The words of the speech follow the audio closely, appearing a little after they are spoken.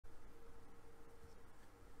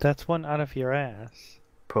That's one out of your ass.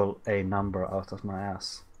 Pull a number out of my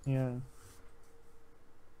ass. Yeah.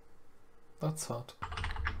 That's hot.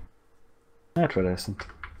 That really isn't.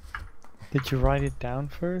 Did you write it down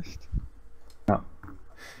first? No.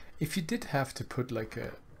 If you did have to put like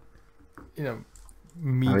a, you know, doing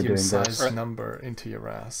this? medium-sized number into your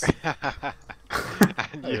ass,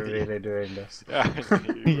 You're really doing this. Yeah, I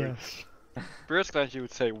knew you would. Yes. First glance you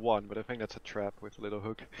would say 1, but I think that's a trap with a little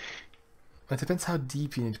hook. it depends how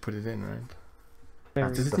deep you need to put it in, right? Very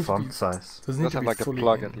That's Does it the need to font be- size. Doesn't Does need to have be like a fully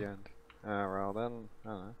plug in. at the end. Well then, I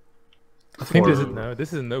don't know. I think Or-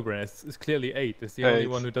 this is a no-brainer. It's clearly 8. It's the only 8,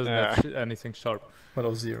 one who doesn't yeah. have anything sharp. What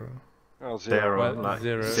of 0? Well, 0. Zero, Well, like,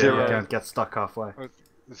 zero. zero Zero. can't get stuck halfway.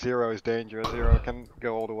 0 is dangerous. 0 can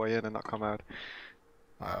go all the way in and not come out.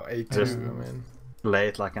 Wow, 8 Just- too, I mean. Lay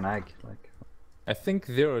it like an egg. Like I think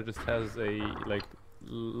 0 just has a like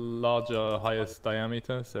larger, highest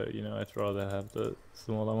diameter. So you know, I'd rather have the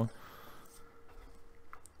smaller one.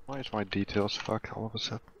 Why is my details fucked all of a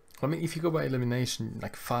sudden? I mean, if you go by elimination,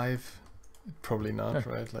 like 5, probably not,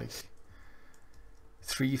 Yeah. right? Like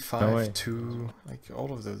 3, way. 5, 2, like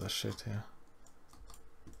all of those are shit, yeah.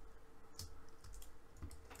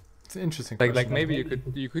 It's an interesting Like question. maybe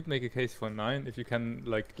you could make a case for 9 if you can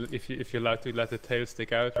if you're allowed to let the tail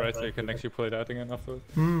stick out, right? So you can actually pull it out again afterwards.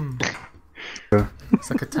 Hmm. Sure. It's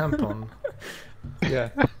like a tampon. Yeah.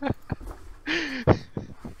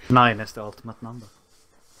 9 is the ultimate number.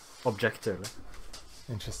 Objectively.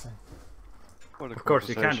 Interesting. What a Of course,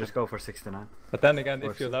 you can conversation. just go for 69. But then again,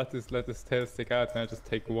 course. if you're allowed to let this tail stick out, then just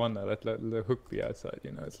take 1 and let the hook be outside.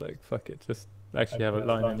 You know, it's like fuck it, just actually have a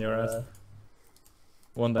line in your ass.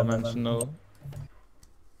 One-dimensional.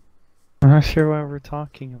 I'm not sure why we're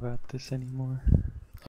talking about this anymore.